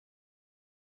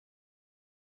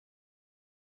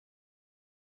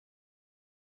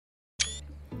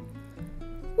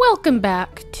Welcome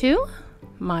back to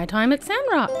My Time at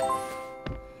Sandrock.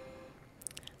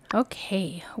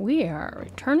 Okay, we are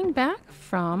returning back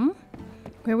from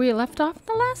where we left off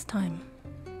the last time.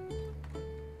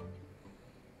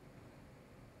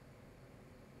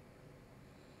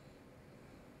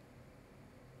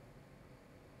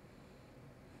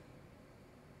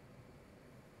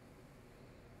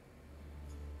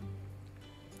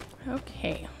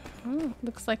 Okay,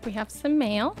 looks like we have some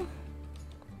mail.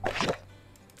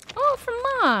 Oh, from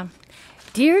Ma.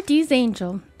 Dear Dee's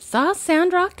Angel, saw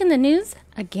Sandrock in the news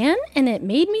again and it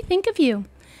made me think of you.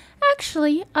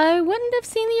 Actually, I wouldn't have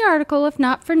seen the article if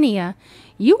not for Nia.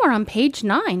 You are on page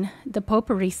 9, the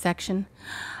potpourri section.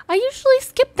 I usually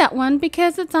skip that one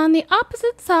because it's on the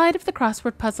opposite side of the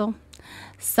crossword puzzle.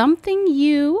 Something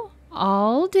you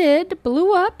all did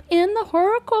blew up in the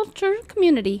horticulture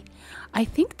community. I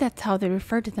think that's how they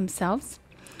refer to themselves.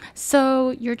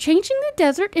 So you're changing the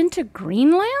desert into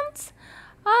greenlands?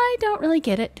 I don't really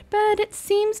get it, but it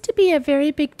seems to be a very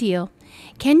big deal.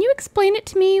 Can you explain it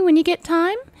to me when you get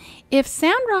time? If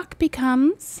Sandrock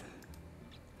becomes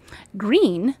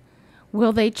green,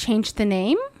 will they change the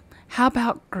name? How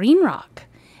about Green Rock?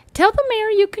 Tell the mayor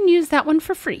you can use that one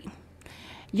for free.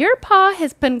 Your pa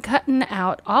has been cutting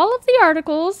out all of the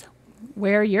articles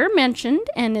where you're mentioned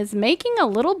and is making a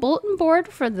little bulletin board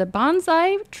for the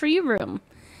bonsai tree room.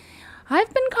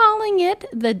 I've been calling it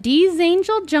the Dee's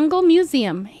Angel Jungle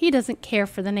Museum. He doesn't care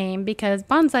for the name because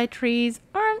bonsai trees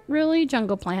aren't really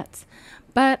jungle plants,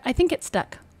 but I think it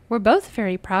stuck. We're both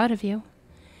very proud of you.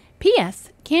 P.S.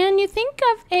 Can you think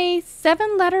of a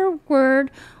 7-letter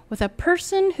word with a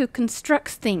person who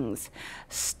constructs things?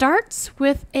 Starts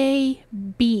with a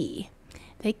B.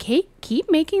 They keep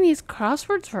making these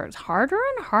crosswords words harder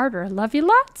and harder. Love you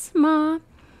lots, Ma.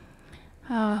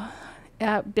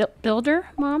 Builder,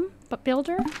 Mom? But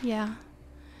builder? Yeah.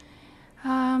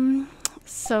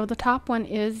 So the top one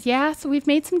is, so we've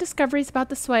made some discoveries about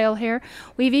the soil here.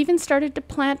 We've even started to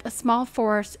plant a small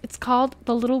forest. It's called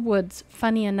the Little Woods,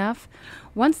 funny enough.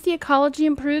 Once the ecology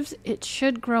improves, it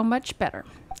should grow much better.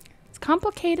 It's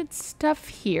complicated stuff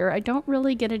here. I don't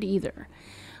really get it either.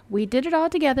 We did it all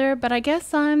together, but I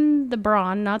guess I'm the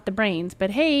brawn, not the brains.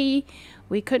 But hey,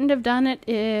 we couldn't have done it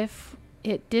if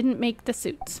it didn't make the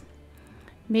suits.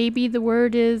 Maybe the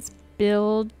word is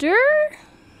builder?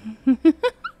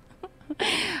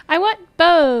 I want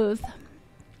both.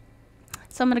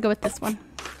 So I'm going to go with this one.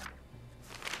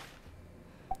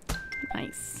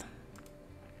 Nice.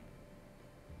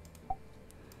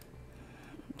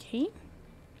 Okay.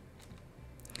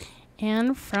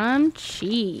 And from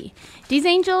Chi. These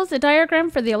angels, a diagram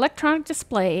for the electronic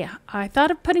display. I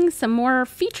thought of putting some more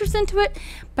features into it,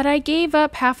 but I gave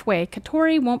up halfway.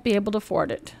 Catori won't be able to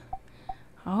afford it.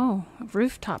 Oh, a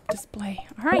rooftop display.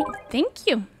 All right, thank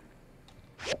you.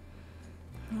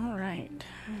 All right,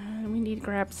 we need to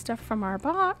grab stuff from our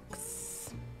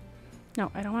box.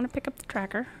 No, I don't want to pick up the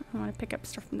tracker. I want to pick up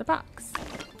stuff from the box.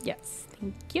 Yes,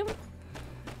 thank you.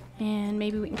 And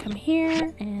maybe we can come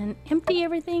here and empty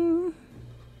everything.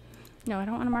 No, I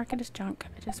don't want to mark it as junk.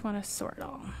 I just want to sort it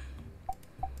all.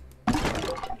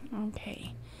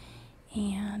 Okay.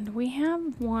 And we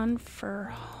have one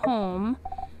for home,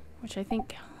 which I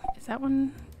think, is that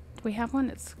one? Do we have one?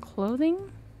 It's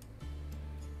clothing?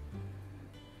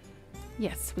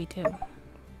 Yes, we do.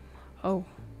 Oh,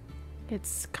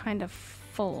 it's kind of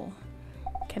full.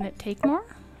 Can it take more?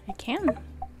 It can.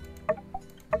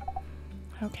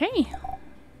 Okay,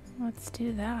 let's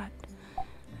do that.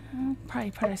 I'll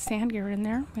probably put a sand gear in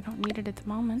there. We don't need it at the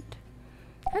moment.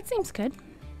 That seems good.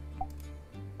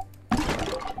 A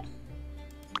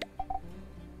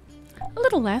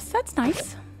little less, that's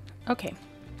nice. Okay,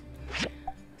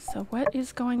 so what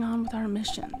is going on with our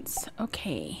missions?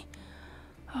 Okay,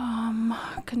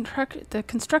 the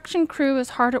construction crew is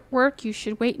hard at work. You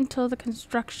should wait until the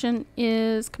construction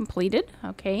is completed.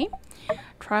 Okay.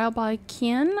 Trial by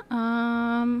Ken.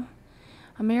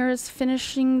 Amira is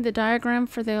finishing the diagram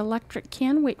for the electric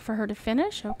can. Wait for her to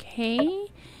finish. Okay.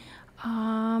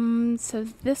 So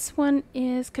this one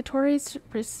is Catori's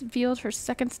revealed her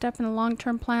second step in the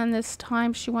long-term plan. This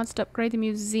time she wants to upgrade the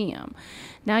museum.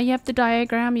 Now you have the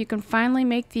diagram. You can finally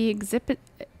make the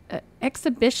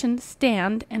exhibition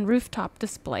stand and rooftop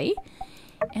display.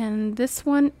 And this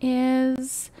one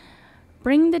is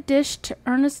bring the dish to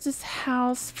Ernest's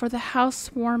house for the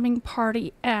housewarming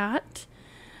party at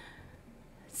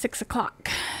 6 o'clock.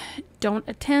 Don't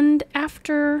attend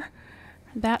after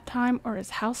that time or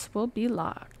his house will be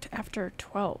locked. After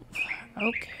 12.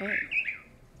 Okay.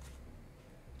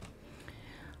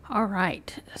 All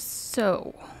right.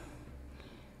 So,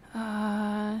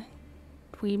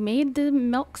 we made the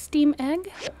milk steam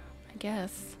egg, I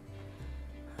guess.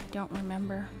 I don't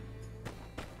remember.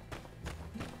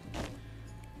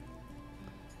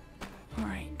 All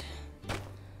right.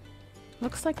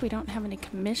 Looks like we don't have any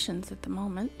commissions at the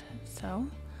moment, so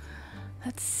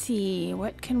let's see,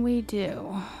 what can we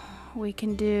do? We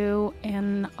can do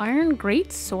an iron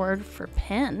greatsword for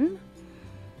Pen.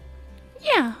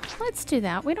 Yeah, let's do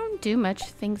that. We don't do much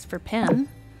things for Pen.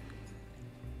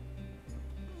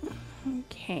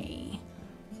 Okay.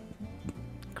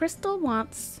 Crystal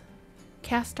wants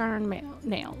cast iron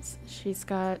nails. She's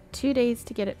got 2 days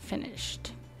to get it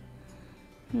finished.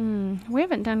 We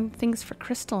haven't done things for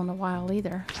Crystal in a while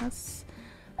either. Let's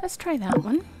try that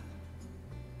one.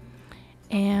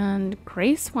 And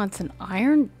Grace wants an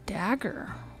iron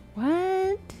dagger.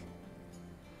 What?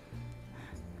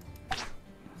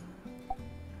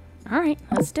 All right,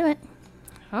 let's do it.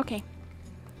 Okay.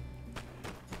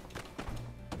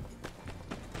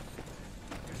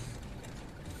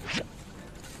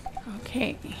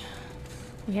 Okay.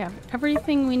 We have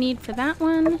everything we need for that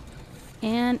one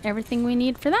and everything we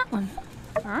need for that one.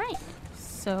 All right.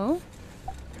 So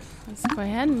let's go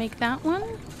ahead and make that one.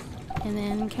 And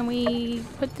then can we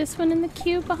put this one in the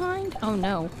queue behind? Oh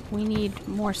no, we need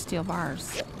more steel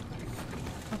bars.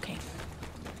 Okay.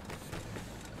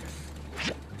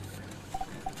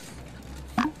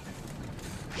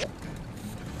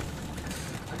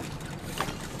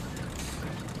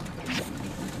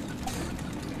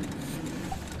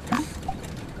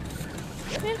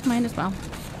 Yeah, might as well.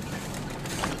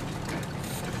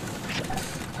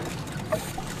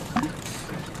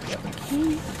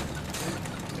 Okay.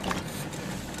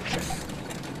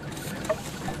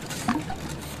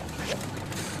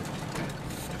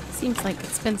 Seems like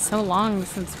it's been so long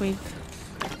since we've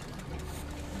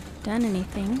done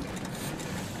anything.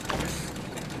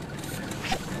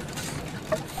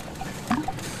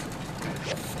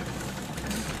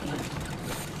 Okay.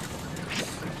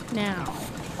 Now,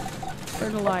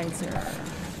 fertilizer.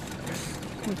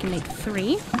 We can make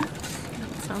 3.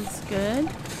 That sounds good.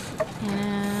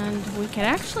 And we could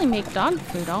actually make dog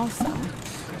food also.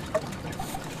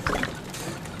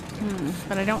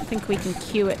 But I don't think we can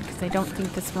queue it because I don't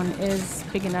think this one is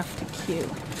big enough to queue.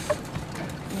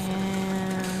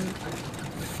 And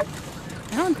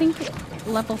I don't think it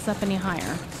levels up any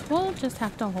higher. So we'll just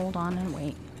have to hold on and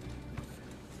wait.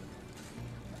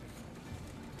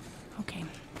 Okay.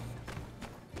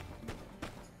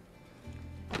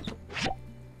 I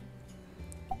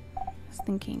was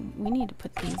thinking we need to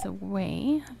put these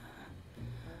away.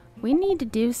 We need to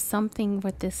do something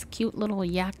with this cute little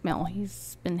yak mill.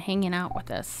 He's been hanging out with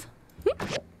us. All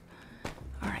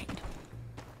right.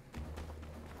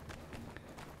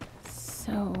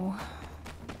 So.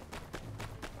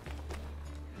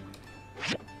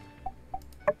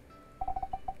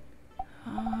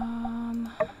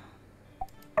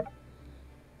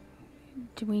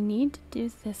 Do we need to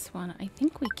do this one? I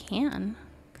think we can.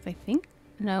 Because I think,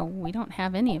 no, we don't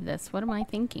have any of this. What am I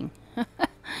thinking?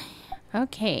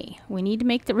 Okay, we need to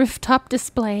make the rooftop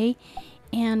display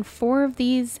and 4 of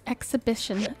these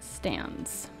exhibition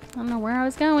stands. I don't know where I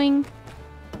was going.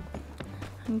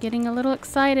 I'm getting a little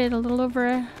excited, a little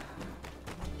over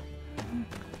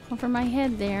my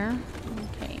head there.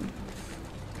 Okay.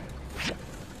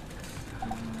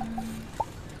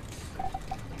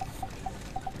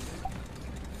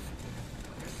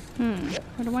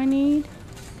 What do I need?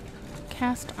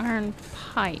 Cast iron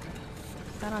pipe.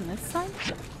 Is that on this side?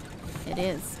 It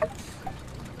is.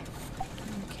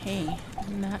 Okay,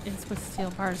 and that is with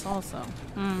steel bars also.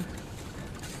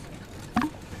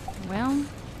 Well,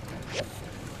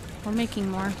 we're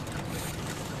making more.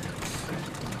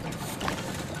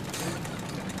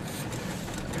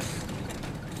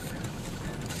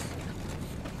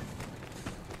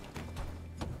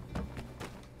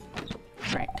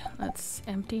 Right, let's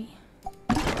empty.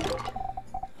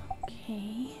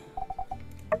 Okay.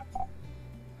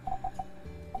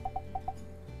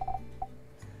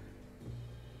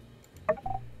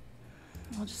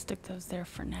 I'll just stick those there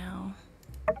for now.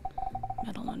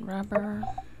 Metal and rubber.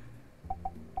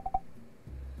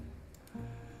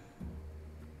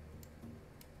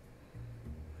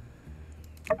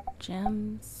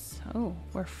 Gems. Oh,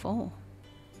 we're full.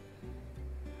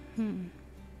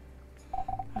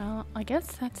 Well, I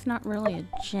guess that's not really a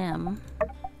gem.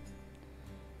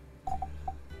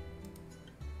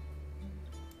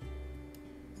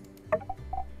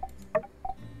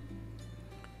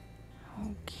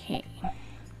 Okay.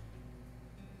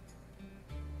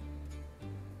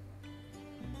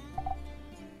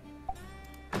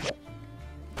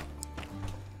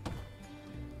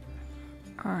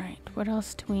 All right, what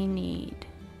else do we need?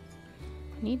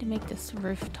 need to make this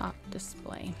rooftop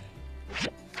display.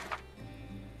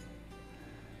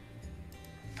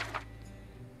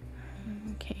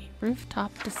 Okay,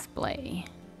 rooftop display.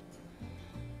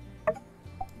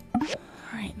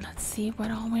 Alright, let's see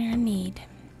what all we're gonna need.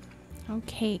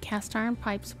 Okay, cast iron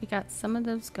pipes, we got some of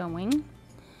those going.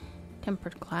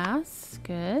 Tempered glass,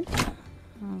 good.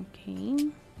 Okay.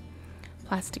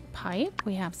 Plastic pipe,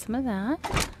 we have some of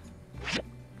that.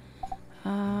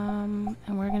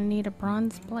 And we're gonna need a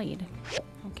bronze blade.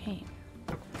 Okay.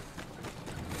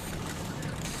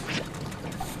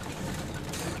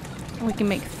 We can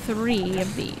make 3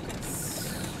 of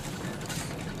these.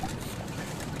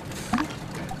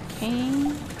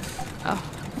 Okay.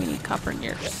 Oh, we need copper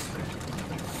gears.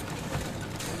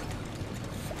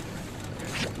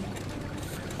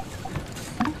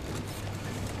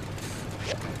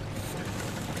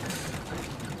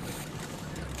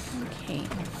 Okay.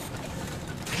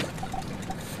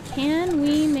 Can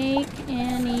we make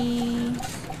any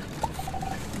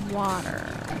water?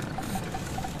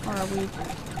 Or are we...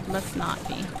 Let's not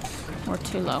be. We're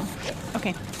too low.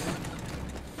 Okay.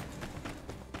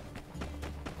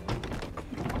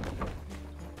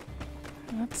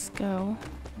 Let's go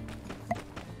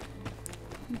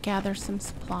gather some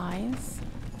supplies.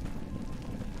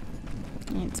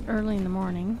 And it's early in the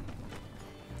morning.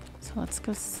 So let's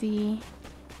go see.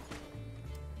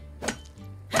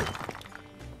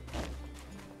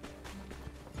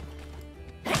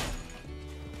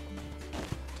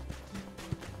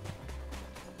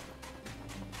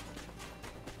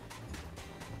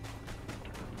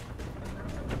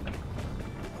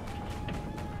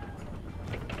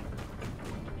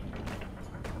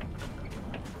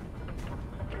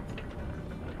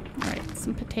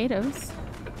 Some potatoes.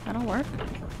 That'll work.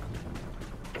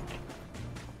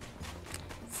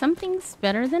 Something's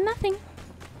better than nothing.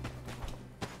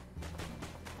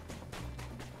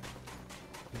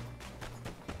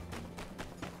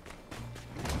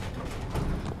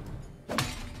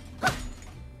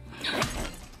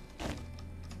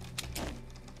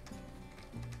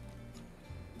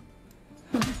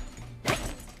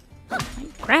 I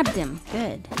grabbed him.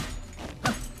 Good.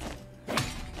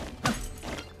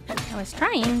 I was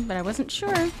trying, but I wasn't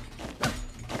sure.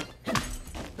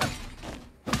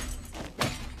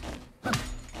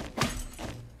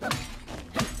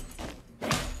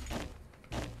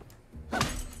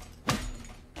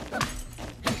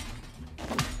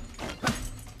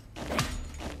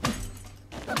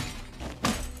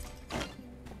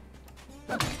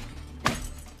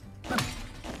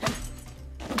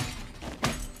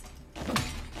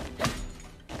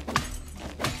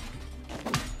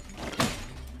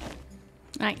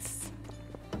 Nice.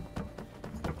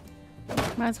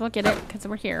 Might as well get it because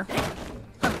we're here.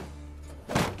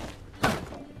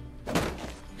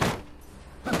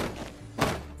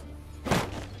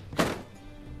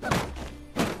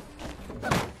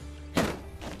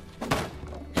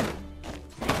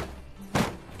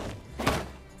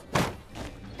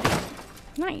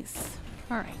 Nice.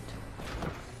 All right.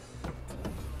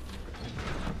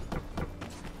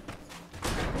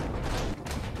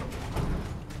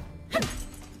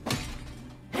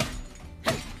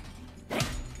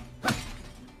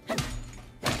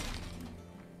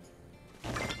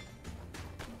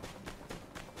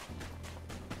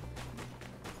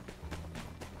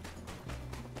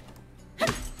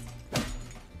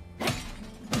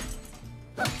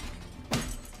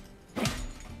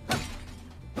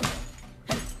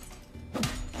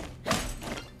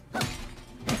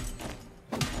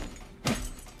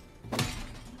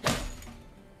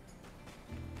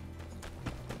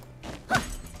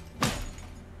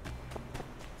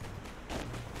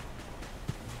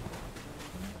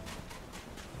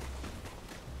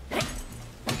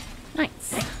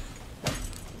 Nice.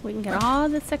 We can get all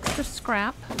this extra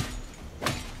scrap.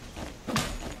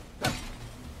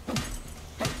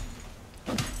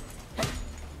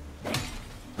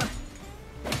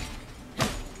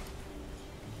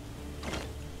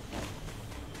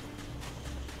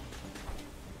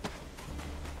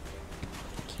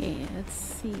 Okay, let's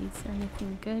see. Is there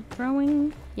anything good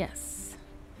growing? Yes.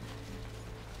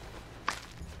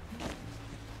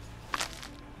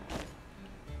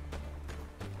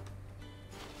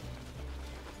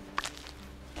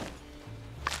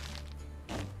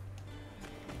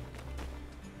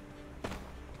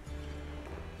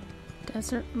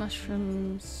 Desert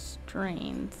mushroom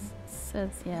strains. It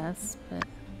says yes, but...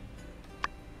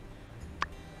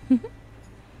 Okay,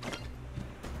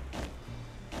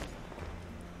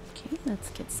 let's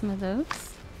get some of those.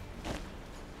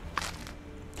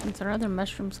 Since our other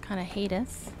mushrooms kind of hate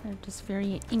us. They're just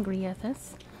very angry at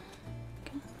us.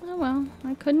 Okay. Oh well,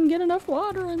 I couldn't get enough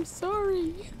water. I'm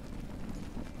sorry.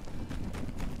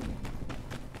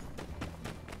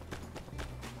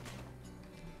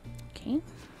 Okay,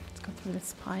 let's go through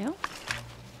this pile.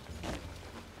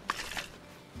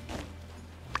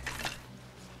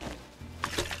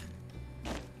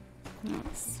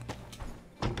 Nice.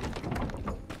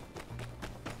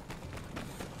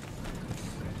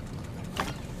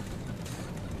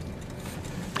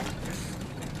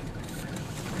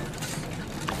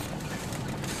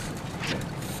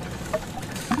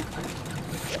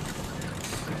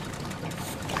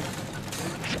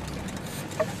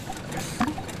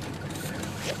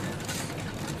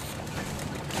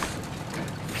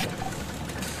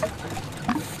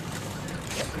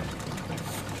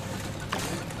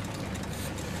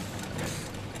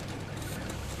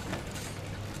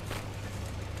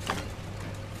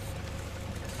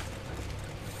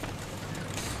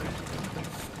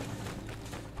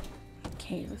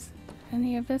 Okay, was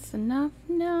any of this enough?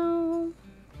 No.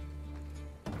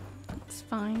 It's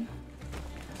fine.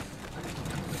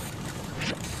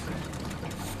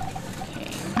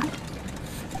 Okay.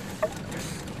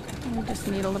 We just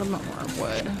need a little bit more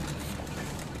wood.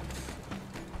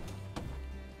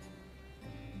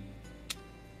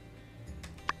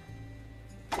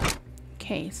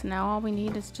 Okay, so now all we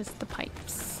need is just the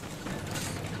pipes.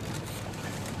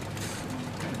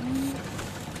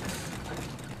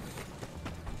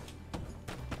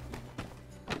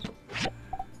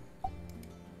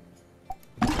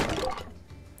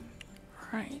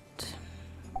 Right.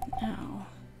 Now,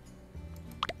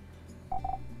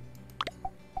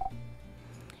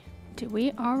 do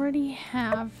we already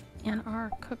have in our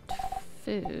cooked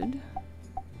food?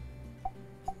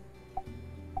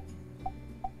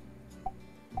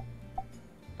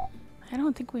 I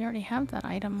don't think we already have that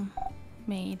item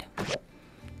made,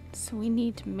 so we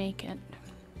need to make it.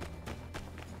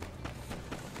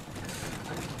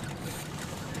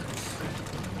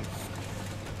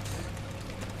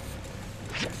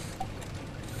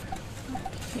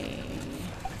 Okay.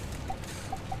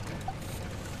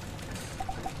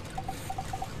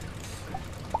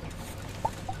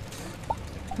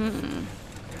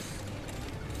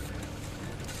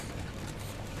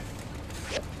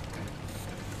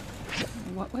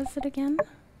 What was it again?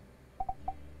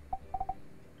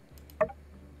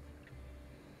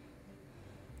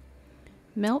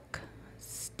 Milk,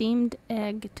 steamed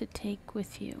egg to take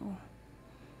with you.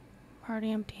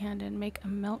 Party empty-handed. Make a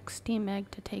milk steam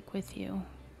egg to take with you.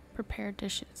 Prepare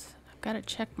dishes. I've got a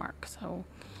check mark, so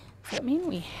does that mean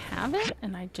we have it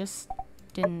and I just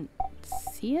didn't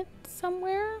see it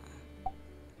somewhere?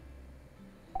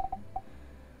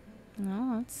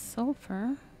 No, that's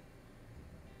sulfur.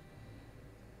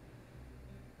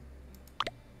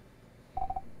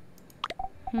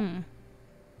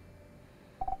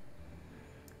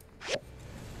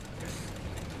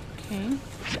 Okay.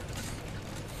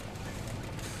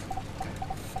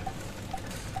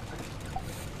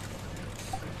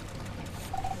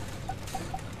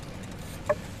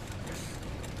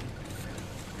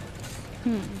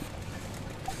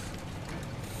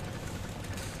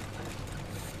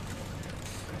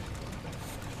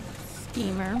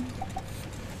 Steamer.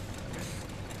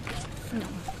 No.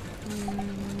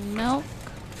 Milk.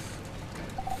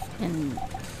 And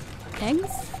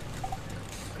eggs.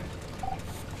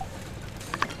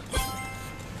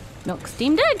 Milk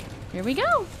steamed egg. Here we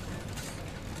go.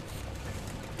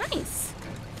 Nice.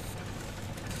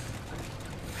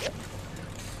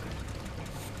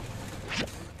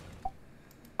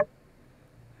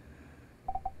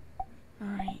 All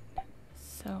right.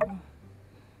 So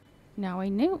now I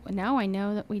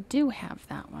know that we do have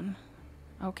that one.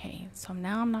 Okay, so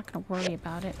now I'm not going to worry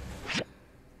about it.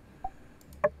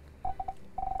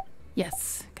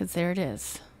 Yes, because there it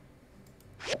is.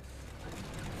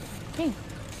 Okay.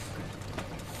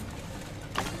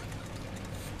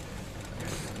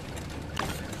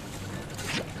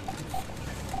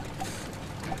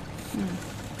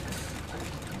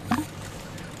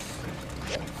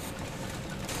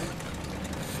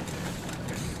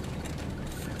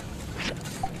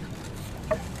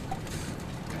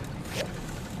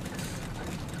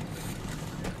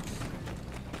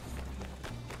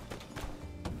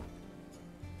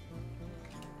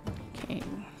 Okay,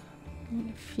 need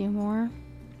a few more.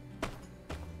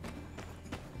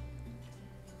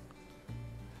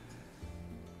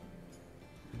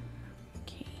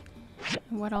 Okay,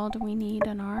 and what all do we need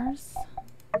on ours?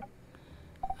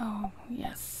 Oh,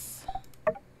 yes.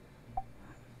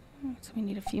 So we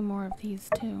need a few more of these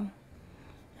too.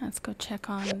 Let's go check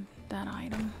on that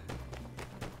item.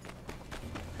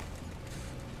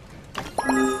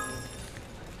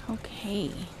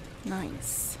 Okay,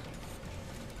 nice.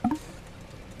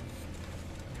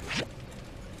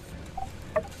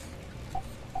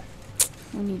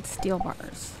 We need steel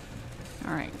bars.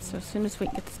 Alright, so as soon as we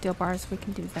get the steel bars, we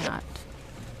can do that.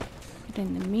 But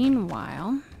in the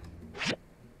meanwhile...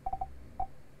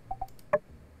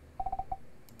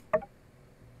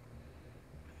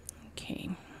 Okay,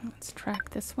 let's track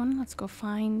this one. Let's go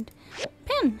find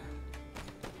pen.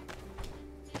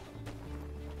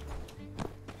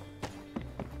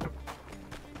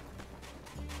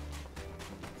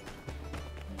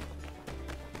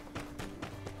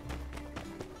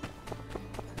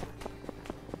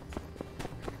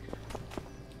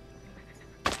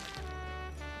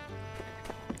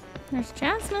 There's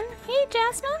Jasmine. Hey,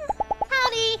 Jasmine.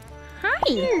 Howdy.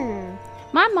 Hi.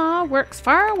 My ma works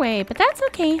far away, but that's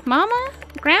okay. Mama,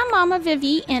 Grandmama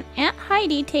Vivi, and Aunt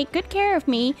Heidi take good care of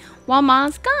me while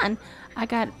Ma's gone. I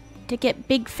got to get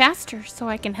big faster so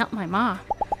I can help my ma.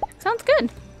 Sounds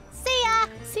good. See ya.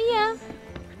 See ya.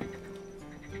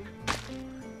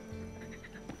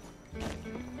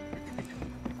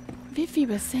 Vivi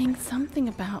was saying something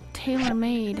about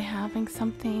TaylorMade having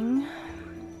something.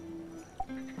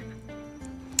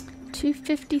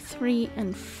 253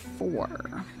 and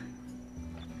 4.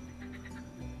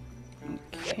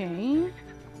 Okay.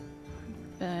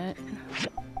 But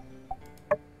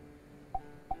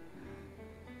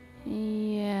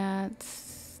yeah,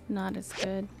 it's not as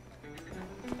good.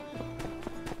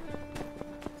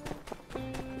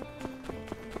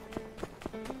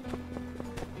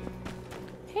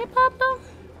 Hey, Papa.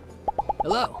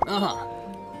 Hello.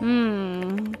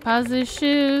 Paz's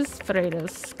shoes,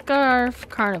 Fredo's scarf,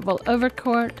 carnival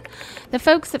overcoat. The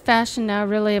folks at fashion now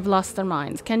really have lost their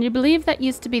minds. Can you believe that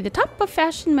used to be the top of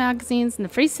fashion magazines in the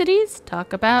Free Cities?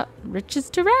 Talk about riches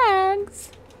to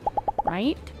rags.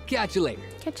 Right? Catch you later.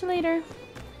 Catch you later.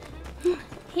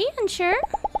 Hey, Unsure.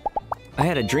 I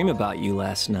had a dream about you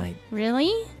last night.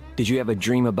 Really? Did you have a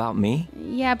dream about me?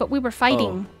 Yeah, but we were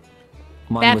fighting.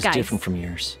 Mine Bad was guys. different from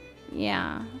yours.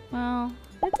 Yeah, well,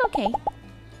 it's okay.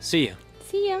 See ya.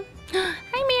 See ya. Hi,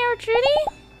 Mary Trudy.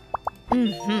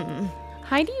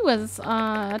 Heidi was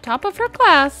top of her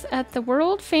class at the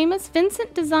world-famous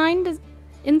Vincent Design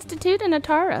Institute in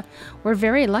Atara. We're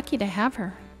very lucky to have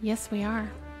her. Yes, we are.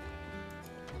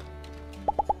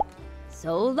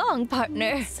 So long,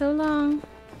 partner. So long.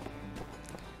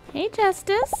 Hey,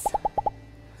 Justice.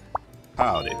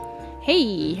 Howdy.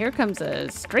 Hey, here comes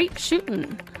a straight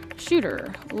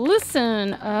shooter.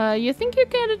 Listen, you think you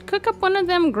could cook up one of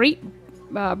them great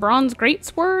bronze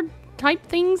greatsword type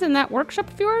things in that workshop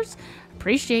of yours?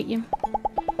 Appreciate you.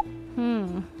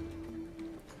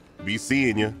 Be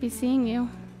seeing you. Be seeing you.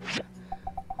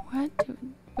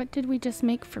 What did we just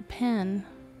make for pen?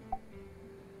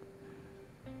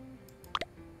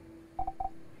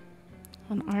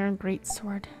 An iron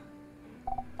greatsword.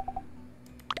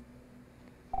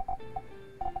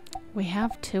 We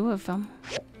have 2 of them.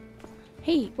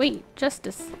 Hey, wait,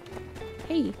 Justice.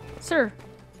 Hey, sir.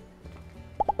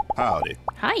 Howdy.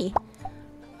 Hi.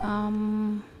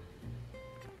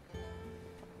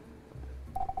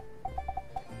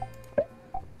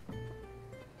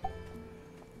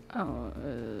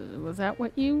 Was that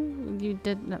what you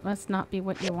did? That must not be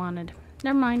what you wanted.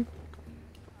 Never mind.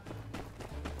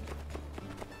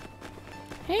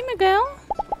 Hey, Miguel.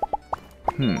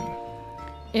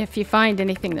 If you find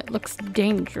anything that looks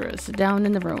dangerous down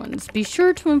in the ruins, be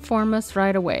sure to inform us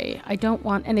right away. I don't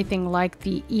want anything like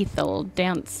the Ethel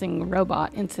dancing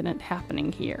robot incident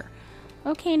happening here.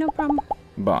 Okay, no problem.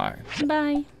 Bye.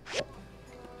 Bye.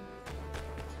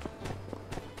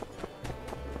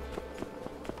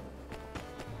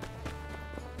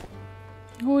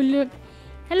 Oh, look.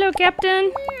 Hello,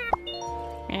 Captain.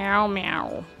 Meow,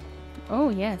 meow. Oh,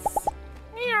 yes.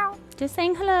 Meow. Just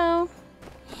saying hello.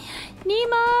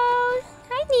 Nemo!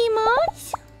 Hi,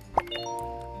 Nemos!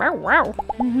 Wow, wow.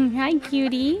 Hi,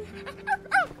 cutie.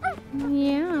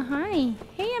 Yeah, hi.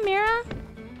 Hey, Amira.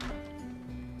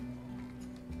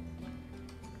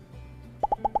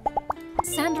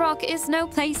 Sandrock is no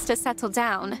place to settle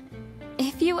down.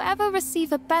 If you ever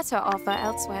receive a better offer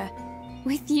elsewhere,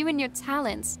 with you and your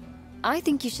talents, I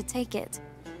think you should take it.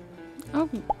 Oh.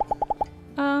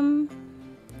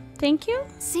 Thank you?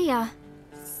 See ya.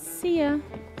 See ya.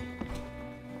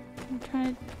 You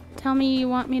trying to tell me you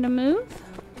want me to move?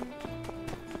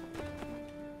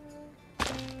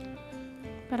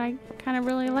 But I kind of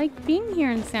really like being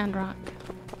here in Sandrock.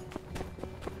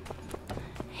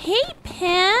 Hey,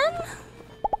 Pen!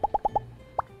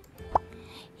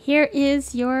 Here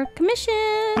is your commission.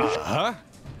 Huh.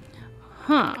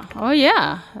 Oh,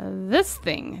 yeah. This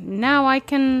thing. Now I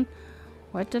can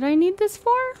What did I need this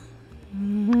for?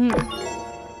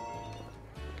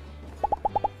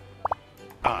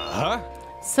 Uh-huh.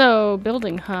 So,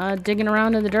 building, huh? Digging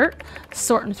around in the dirt,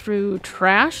 sorting through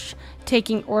trash,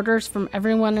 taking orders from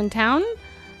everyone in town?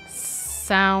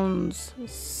 Sounds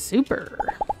super.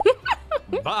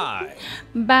 Bye.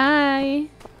 Bye.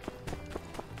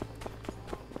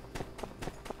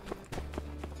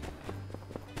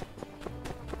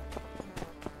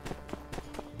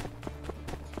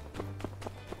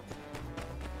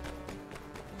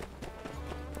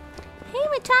 Hey,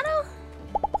 Machado.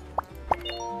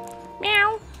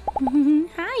 Meow.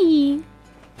 Hi.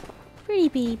 Pretty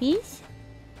babies.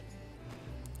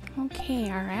 Okay,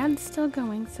 our ad's still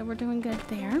going, so we're doing good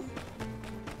there.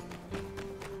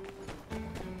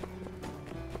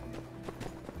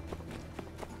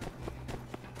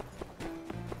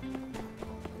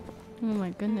 Oh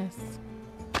my goodness.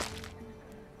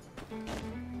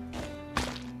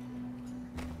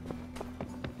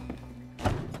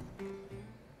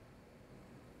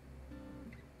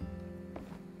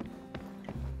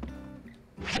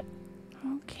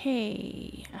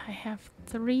 Okay, I have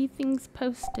 3 things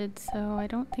posted, so I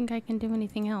don't think I can do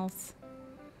anything else.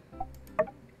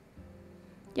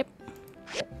 Yep,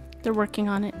 they're working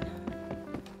on it.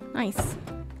 Nice.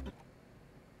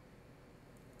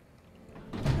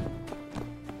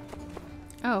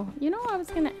 Oh, you know, I was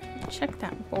gonna check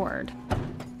that board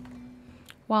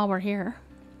while we're here.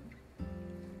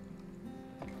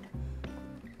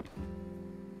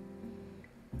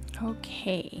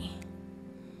 Okay.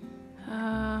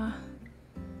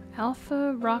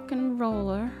 Alpha Rock and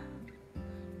Roller.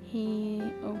 He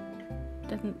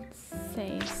doesn't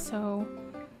say, so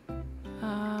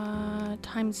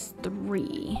times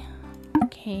 3.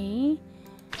 Okay.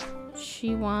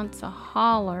 She wants a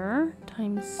holler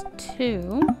times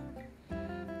 2.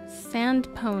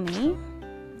 Sand pony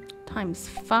times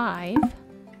 5.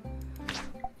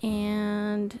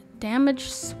 And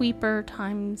damage sweeper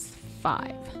times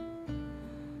 5.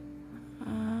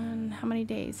 How many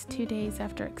days? 2 days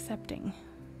after accepting.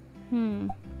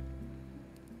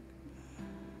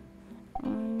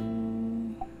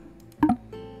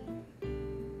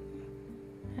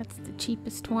 That's the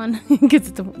cheapest one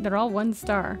because they're all 1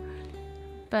 star.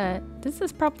 But this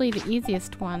is probably the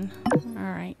easiest one.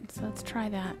 Alright, so let's try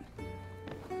that.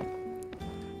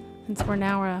 Since we're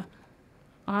now a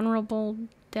honorable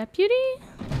deputy?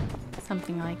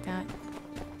 Something like that.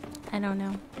 I don't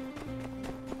know.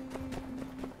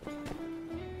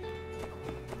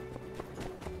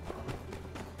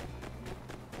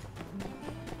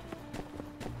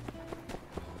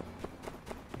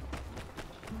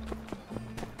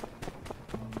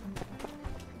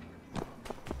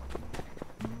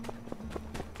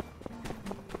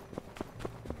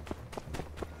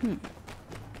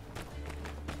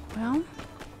 Well,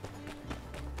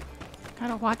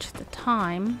 gotta watch the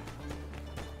time.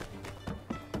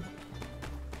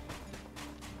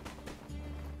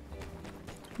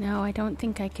 No, I don't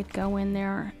think I could go in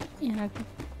there in a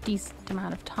decent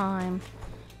amount of time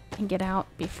and get out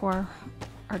before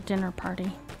our dinner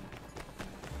party.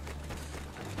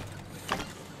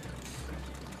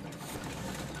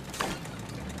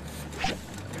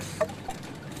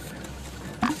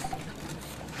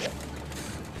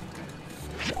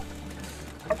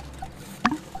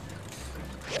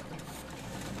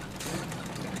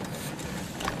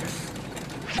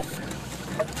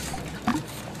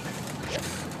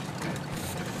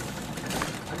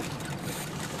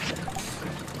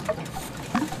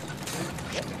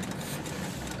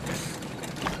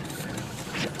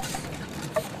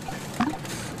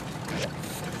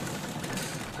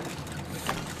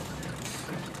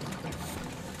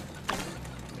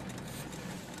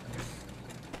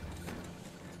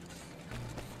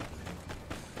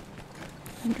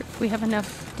 Wonder if we have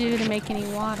enough dew to make any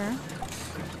water.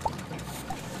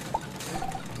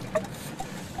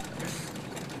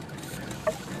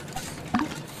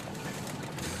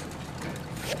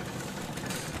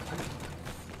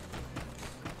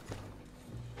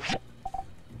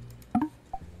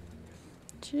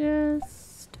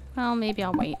 Well, maybe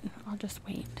I'll wait. I'll just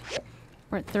wait.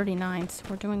 We're at 39, so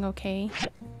we're doing okay.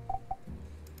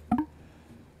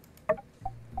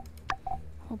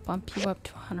 We'll bump you up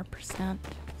to 100%.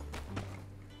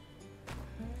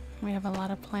 We have a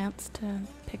lot of plants to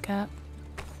pick up.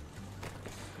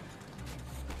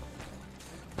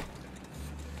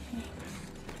 Okay.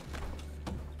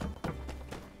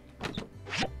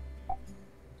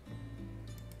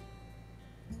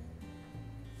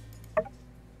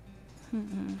 I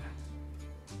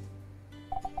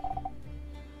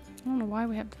don't know why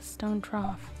we have the stone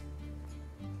trough.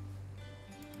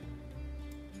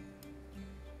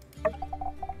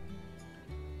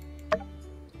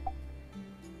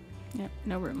 Yep,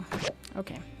 no room.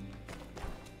 Okay.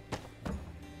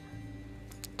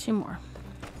 2 more.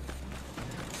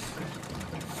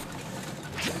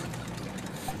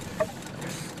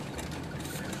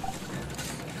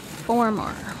 Four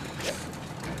more.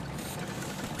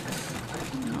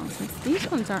 Now, since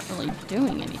these ones aren't really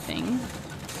doing anything,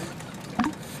 I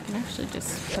can actually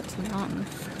just put some on.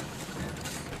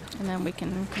 And then we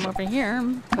can come over here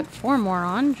and put 4 more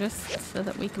on just so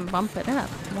that we can bump it up.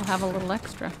 We'll have a little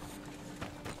extra.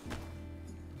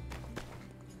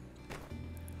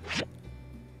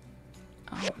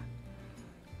 Oh.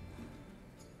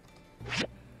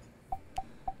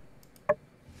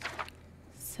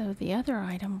 So the other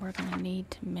item we're going to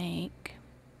need to make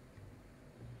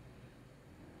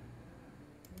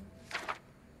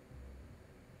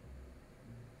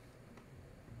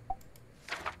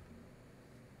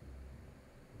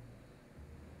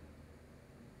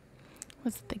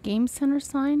was it the game center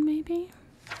sign, maybe?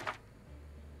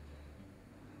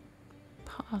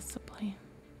 Possibly.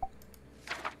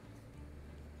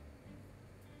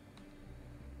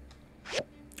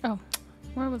 Oh,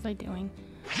 where was I doing?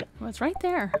 I was right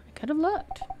there. I could have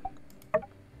looked.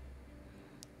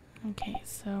 Okay,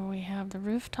 so we have the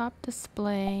rooftop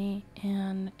display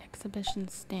and exhibition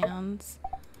stands.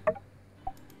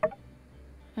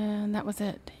 And that was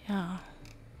it. Yeah.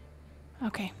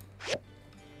 Okay.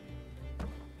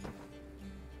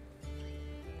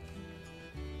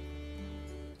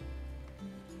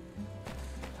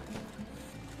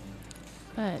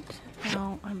 But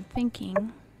now I'm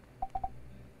thinking,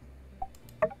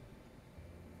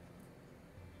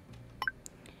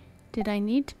 did I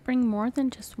need to bring more than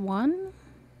just one?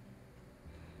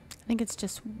 I think it's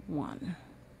just one.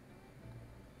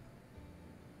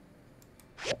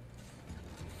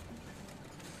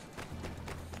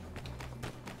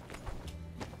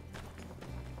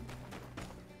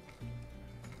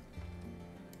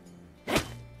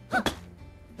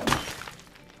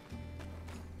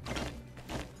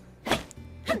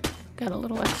 Got a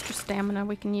little extra stamina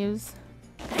we can use.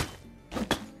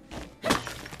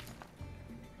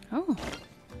 Oh,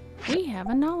 we have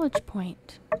a knowledge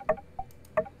point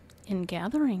in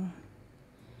gathering.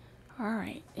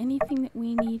 Alright, anything that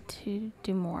we need to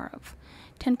do more of.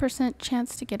 10%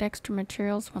 chance to get extra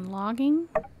materials when logging.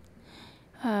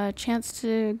 Chance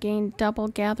to gain double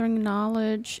gathering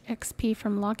knowledge XP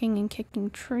from logging and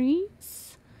kicking trees.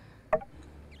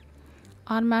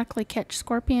 Automatically catch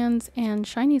scorpions and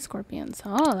shiny scorpions.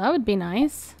 Oh, that would be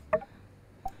nice.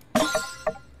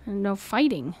 And no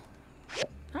fighting.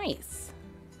 Nice.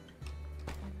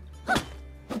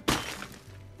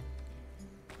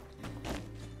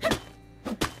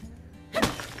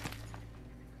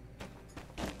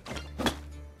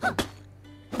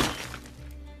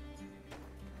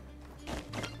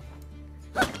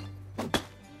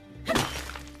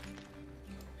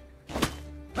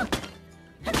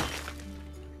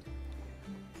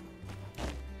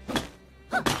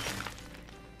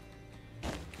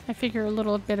 I figure a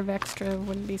little bit of extra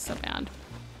wouldn't be so bad.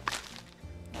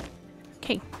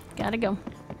 Okay, gotta go.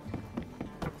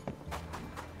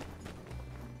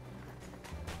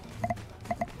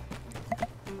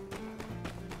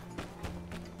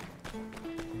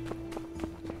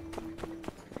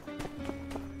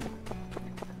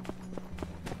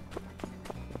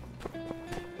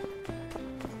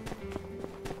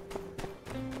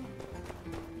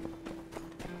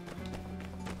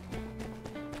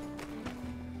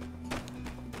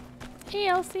 Hey,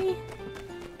 Elsie.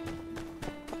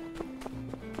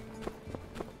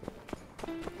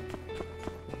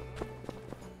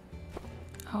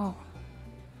 Oh.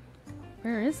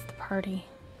 Where is the party?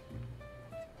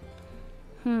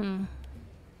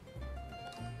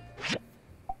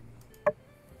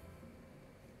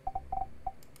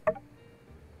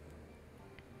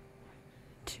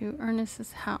 To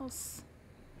Ernest's house.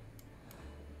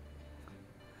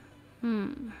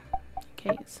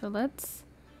 Okay, so let's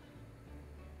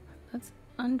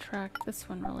untrack this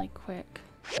one really quick.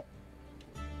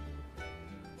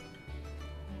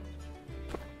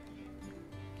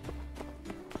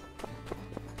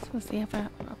 Supposed to have a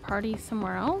party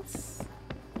somewhere else?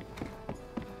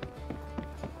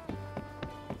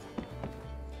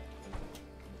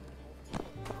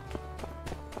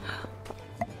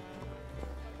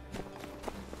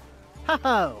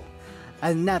 Ho-ho!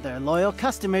 Another loyal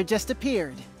customer just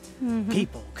appeared.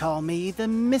 People call me the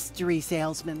mystery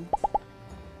salesman.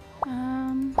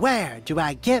 Where do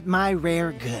I get my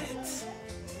rare goods?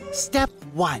 Step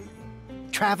 1,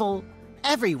 travel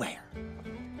everywhere.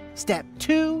 Step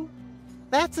 2,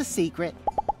 that's a secret.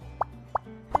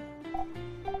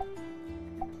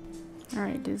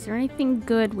 Alright, is there anything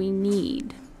good we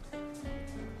need?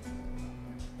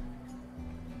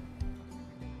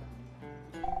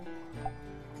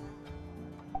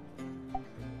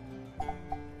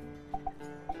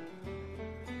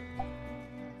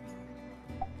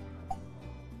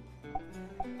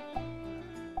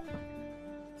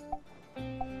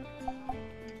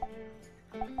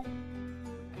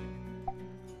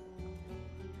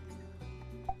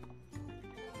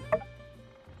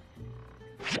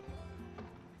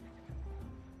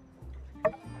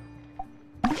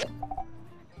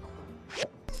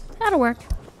 That'll work.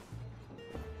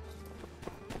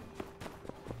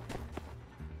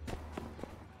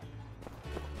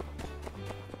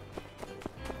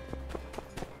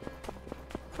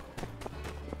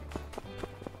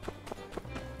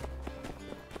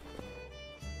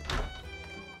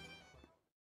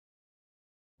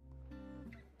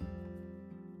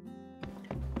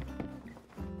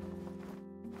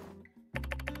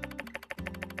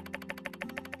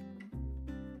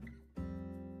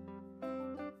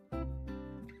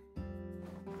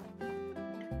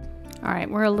 All right,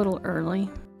 we're a little early.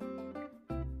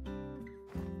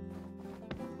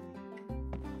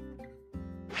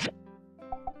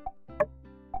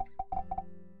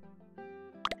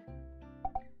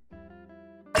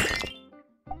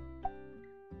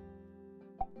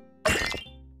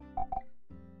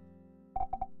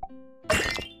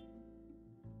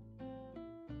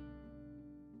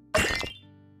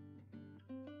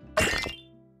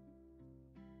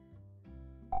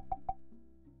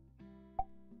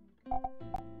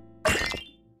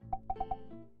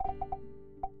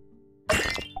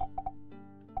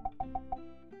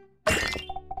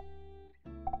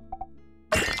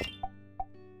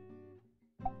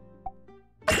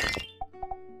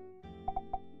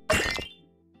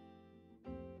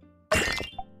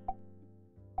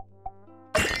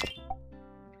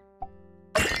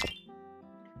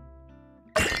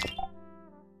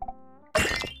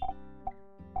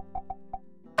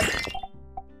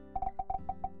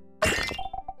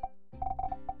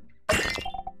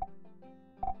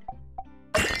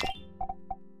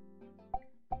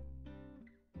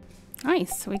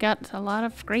 Nice, we got a lot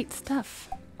of great stuff.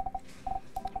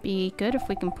 Be good if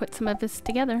we can put some of this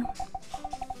together,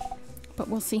 but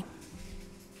we'll see.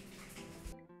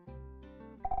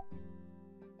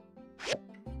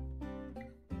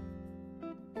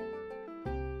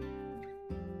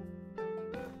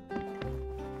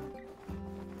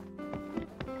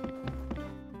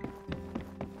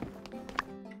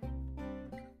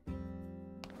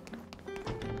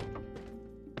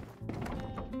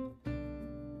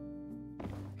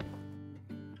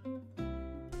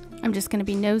 I'm just going to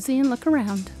be nosy and look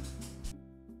around.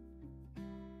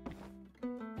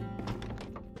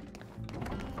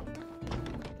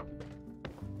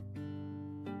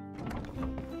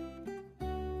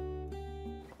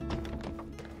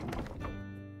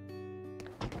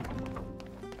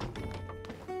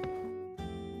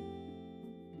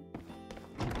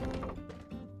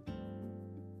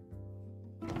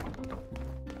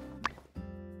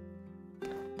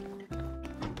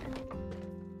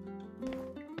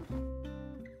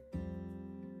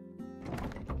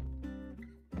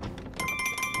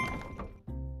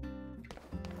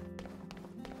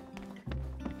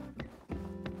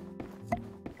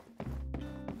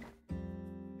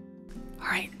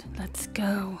 All right, let's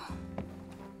go.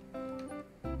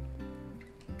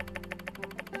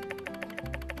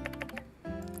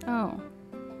 Oh.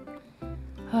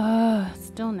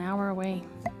 Still an hour away.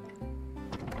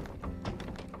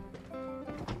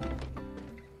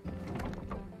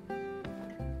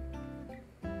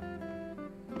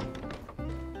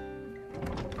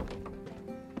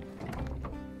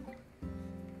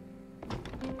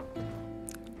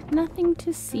 Nothing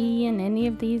to see in any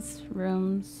of these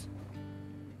rooms.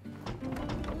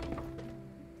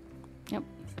 Yep,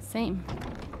 same.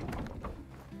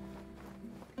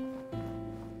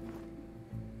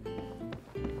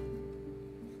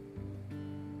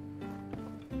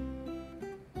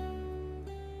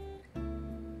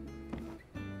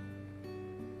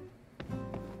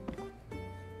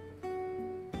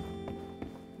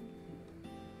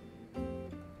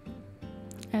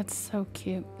 That's so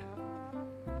cute.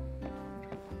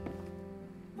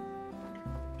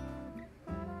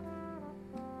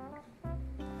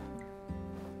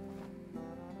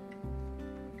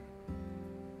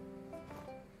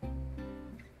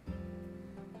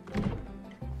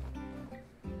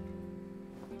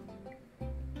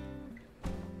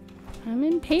 I'm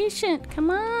impatient. Come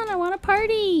on, I want a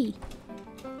party.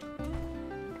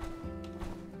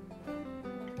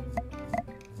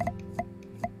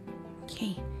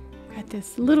 Okay, Got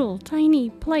this little tiny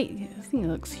plate. This thing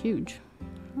looks huge.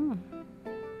 Oh.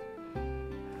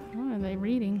 What are they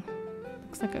reading?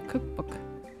 Looks like a cookbook.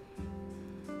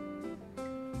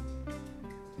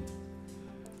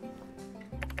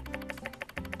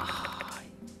 Oh,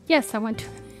 yes, I want to.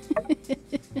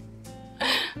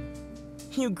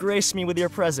 You graced me with your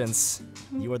presence.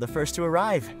 You were the first to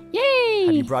arrive. Yay!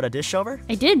 Have you brought a dish over?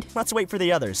 I did. Let's wait for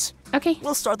the others. Okay.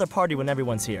 We'll start the party when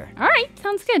everyone's here. All right,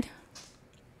 sounds good.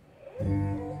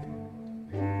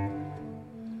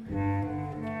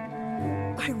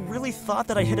 I really thought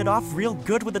that I hit it off real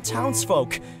good with the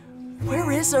townsfolk.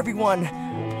 Where is everyone?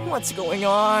 What's going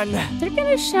on? They're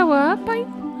gonna show up.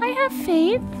 I have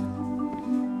faith.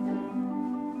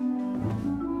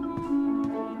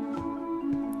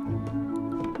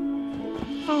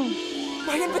 Oh.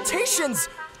 My invitations!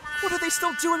 What are they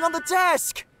still doing on the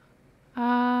desk?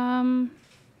 Oh,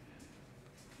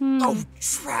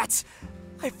 drat!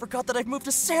 I forgot that I've moved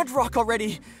to Sandrock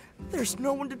already. There's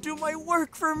no one to do my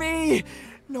work for me.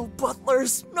 No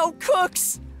butlers, no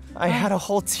cooks. I had a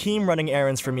whole team running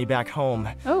errands for me back home.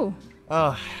 Oh.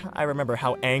 I remember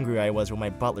how angry I was when my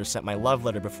butler sent my love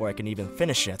letter before I could even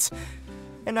finish it.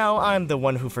 And now I'm the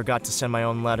one who forgot to send my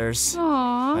own letters.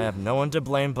 Aww. I have no one to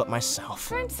blame but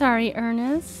myself. I'm sorry,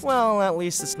 Ernest. Well, at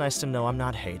least it's nice to know I'm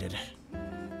not hated.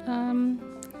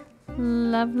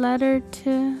 Love letter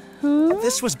to who?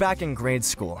 This was back in grade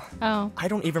school. Oh. I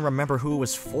don't even remember who it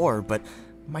was for, but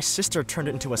my sister turned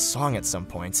it into a song at some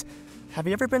point. Have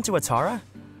you ever been to Atara?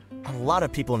 A lot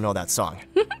of people know that song.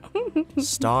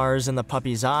 Stars in the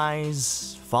puppy's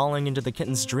eyes, falling into the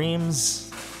kitten's dreams.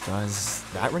 Does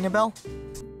that ring a bell?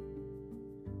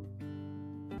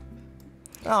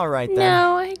 All right then.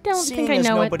 No, I don't Seeing think I as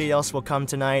know nobody else will come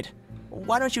tonight,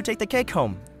 why don't you take the cake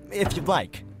home, if you'd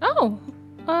like? Oh,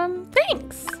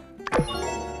 thanks.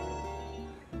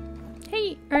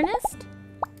 Hey, Ernest?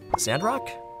 Sandrock?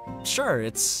 Sure,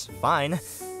 it's fine.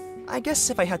 I guess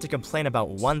if I had to complain about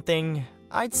one thing,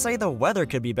 I'd say the weather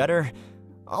could be better.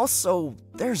 Also,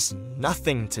 there's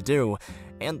nothing to do,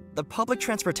 and the public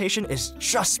transportation is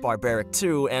just barbaric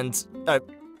too, and,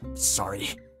 sorry.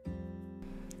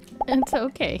 It's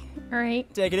okay. All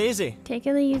right. Take it easy. Take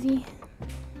it easy.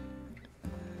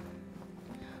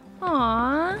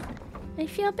 Aw, I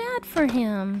feel bad for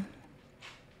him.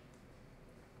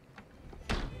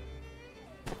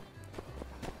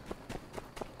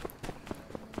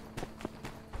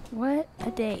 What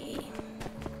a day.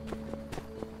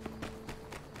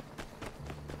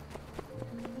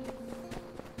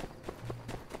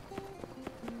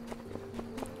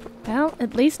 Well,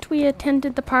 at least we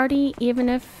attended the party, even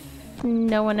if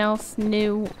no one else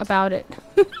knew about it.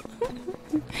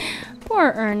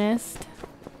 Poor Ernest.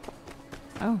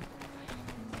 Oh,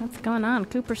 what's going on?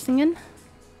 Cooper singing?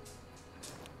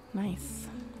 Nice.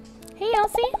 Hey,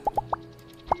 Elsie.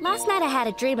 Last night I had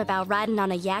a dream about riding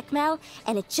on a yak mount,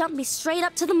 and it jumped me straight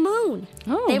up to the moon.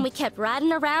 Oh. Then we kept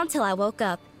riding around till I woke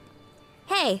up.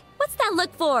 Hey, what's that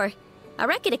look for? I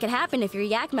reckon it could happen if your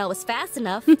yak mount was fast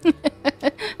enough.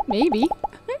 Maybe.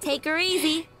 Take her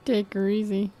easy. Take her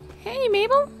easy. Hey,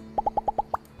 Mabel.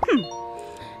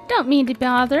 Don't mean to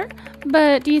bother,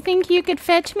 but do you think you could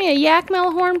fetch me a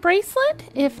Yakmel horn bracelet?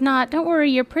 If not, don't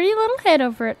worry your pretty little head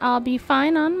over it. I'll be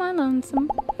fine on my lonesome.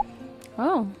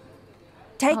 Oh.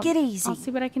 Take it easy. I'll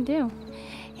see what I can do.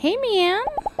 Hey, Mianne.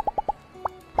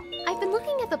 I've been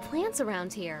looking at the plants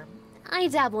around here. I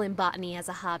dabble in botany as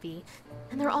a hobby,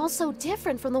 and they're all so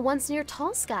different from the ones near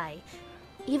Tall Sky.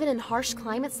 Even in harsh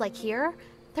climates like here,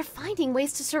 they're finding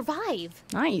ways to survive.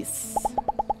 Nice.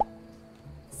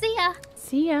 See ya.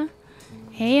 See ya.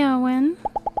 Hey, Owen.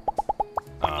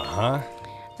 Uh-huh.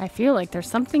 I feel like there's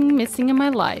something missing in my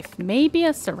life. Maybe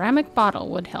a ceramic bottle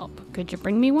would help. Could you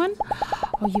bring me one?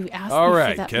 Oh, you asked All me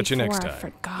right, for that catch you before. next I time.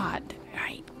 forgot.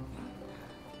 Right.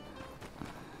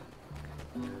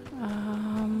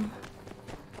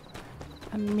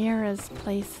 Amira's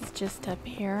place is just up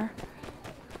here.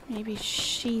 Maybe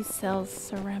she sells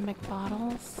ceramic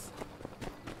bottles.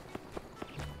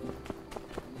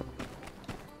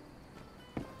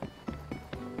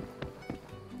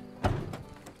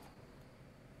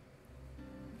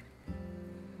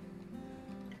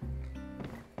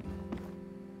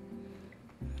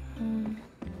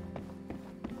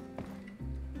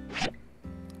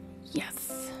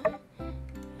 Yes.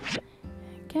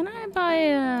 Can I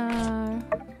buy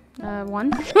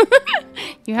one?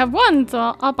 You have one,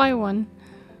 so I'll buy one.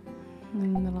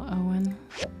 Little Owen.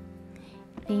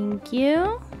 Thank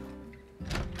you.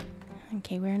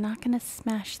 Okay, we're not gonna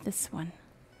smash this one.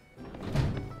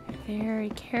 Very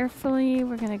carefully,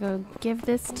 we're gonna go give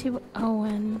this to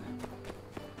Owen.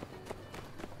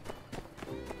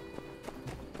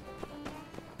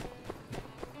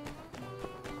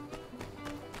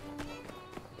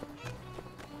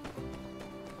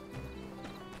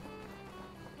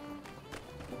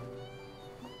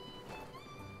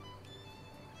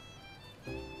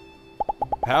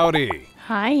 Howdy.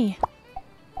 Hi.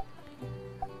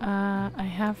 I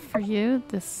have for you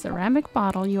this ceramic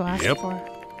bottle you asked for.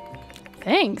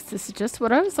 Thanks. This is just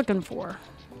what I was looking for.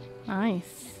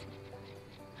 Nice.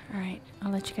 All right.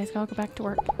 I'll let you guys all go back to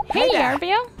work. Hey,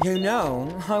 Arvio. You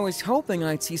know, I was hoping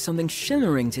I'd see something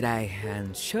shimmering today,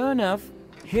 and sure enough,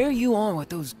 here you are with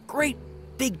those great,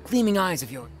 big, gleaming eyes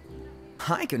of yours.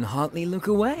 I can hardly look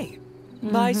away.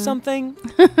 Buy something?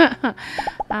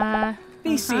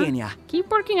 Be seeing ya. Keep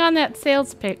working on that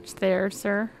sales pitch there,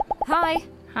 sir. Hi.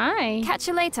 Hi. Catch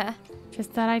you later.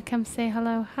 Just thought I'd come say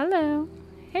hello. Hello.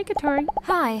 Hey, Catori.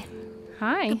 Hi.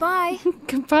 Hi. Goodbye.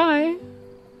 Goodbye.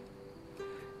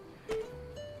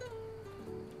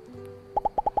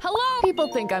 Hello! People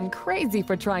think I'm crazy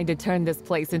for trying to turn this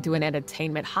place into an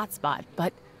entertainment hotspot,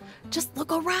 but just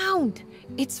look around.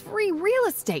 It's free real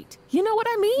estate. You know what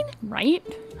I mean? Right?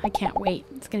 I can't wait.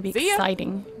 It's gonna be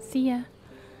exciting. See ya.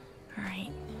 All right.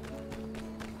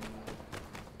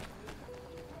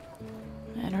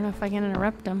 I don't know if I can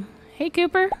interrupt him. Hey,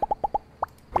 Cooper.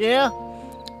 Yeah?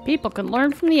 People can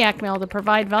learn from the Yakmel to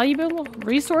provide valuable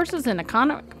resources and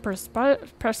economic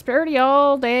prosperity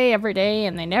all day, every day,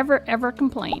 and they never, ever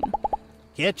complain.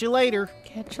 Catch you later.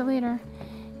 Catch you later.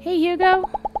 Hey, Hugo.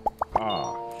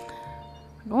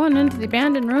 Going into the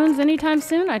abandoned ruins anytime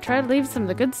soon? I try to leave some of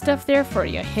the good stuff there for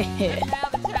you. Heh. Now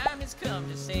the time has come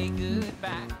to say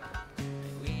goodbye.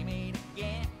 We meet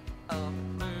again on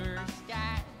the blue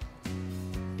sky.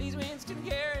 These winds can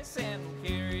carry us and will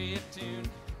carry it to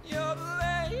your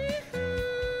lake.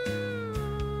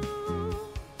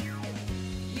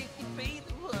 You can be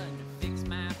the one to fix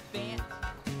my fence.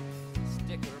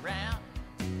 Stick around,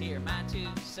 hear my 2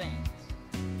 cents.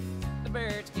 The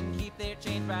birds can keep their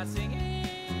change by singing.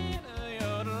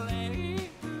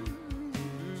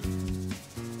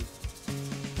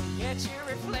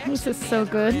 This is so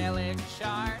good. Do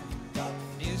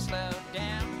slow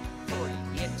down before you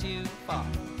get too far.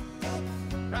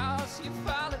 Cross, you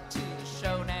follow to the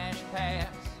Shonash Pass.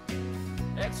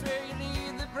 That's where you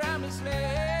leave the promised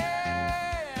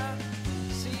land.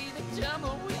 See the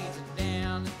tumbleweeds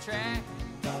down the track.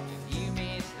 If you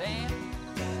miss them,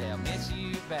 they'll miss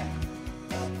you back.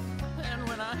 And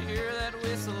when I hear that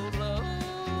whistle blow,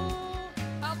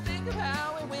 I'll think of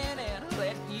how we went and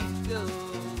let you go.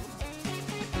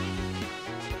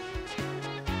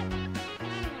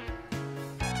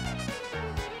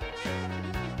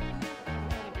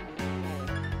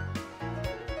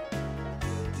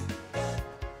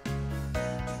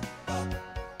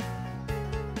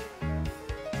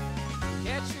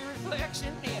 Catch your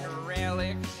reflection in a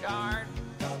relic shard.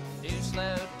 Do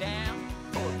slow down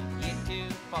before you get too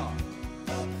far.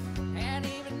 And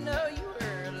even though you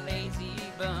were a lazy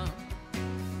bum,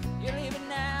 you're leaving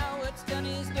now, what's done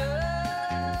is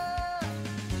done.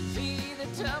 See the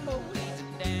tumbleweeds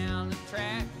down the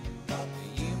track.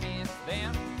 You miss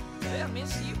them, they'll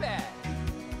miss you back.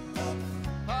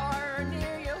 Far or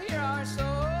near, you'll hear our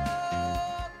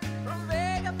song. From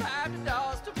Vega Pipe to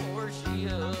Dawes to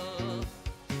Portia.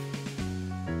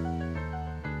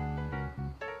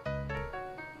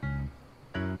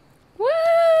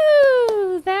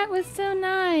 Woo! That was so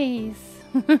nice.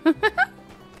 That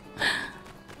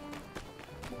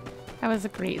was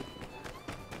That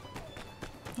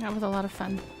was a lot of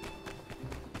fun.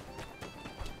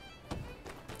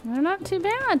 They're not too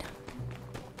bad.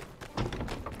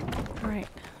 All right,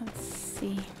 let's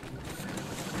see.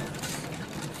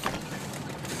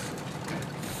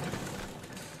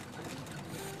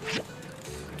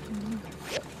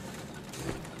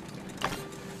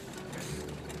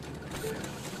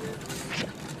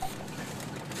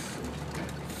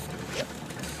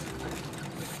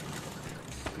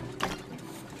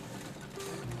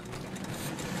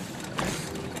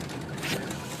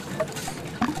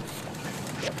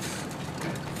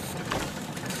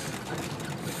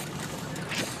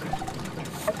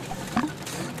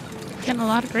 Getting a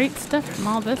lot of great stuff from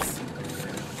all this.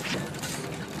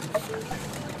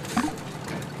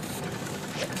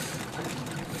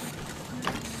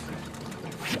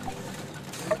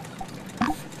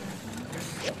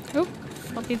 Oh,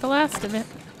 that'll be the last of it.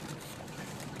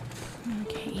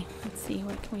 Okay, let's see,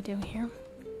 what can we do here?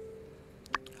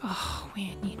 Oh,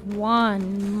 we need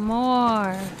one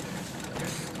more.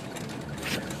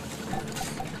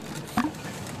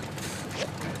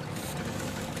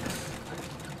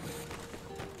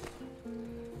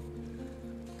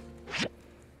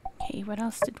 Okay, what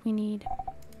else did we need?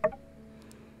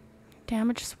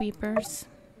 Damage sweepers.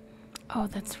 Oh,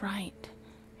 that's right.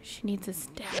 She needs a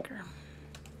stacker.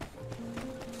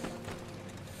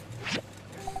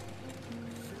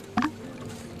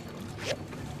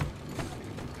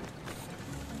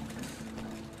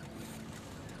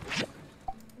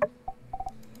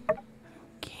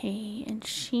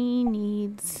 she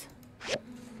needs.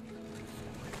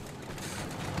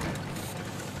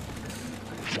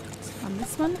 On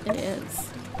this one, it is.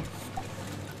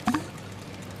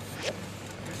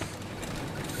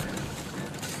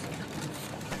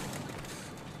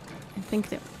 I think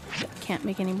that can't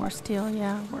make any more steel.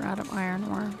 Yeah, we're out of iron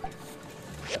ore.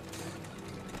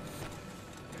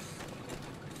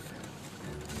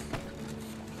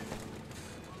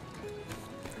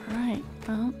 Alright,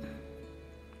 well,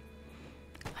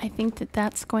 I think that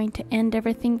that's going to end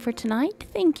everything for tonight.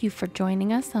 Thank you for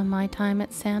joining us on My Time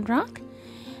at Sandrock.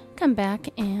 Come back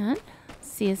and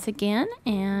see us again,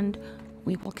 and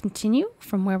we will continue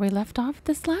from where we left off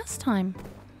this last time.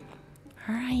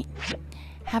 Alright,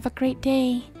 have a great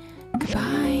day.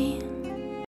 Goodbye.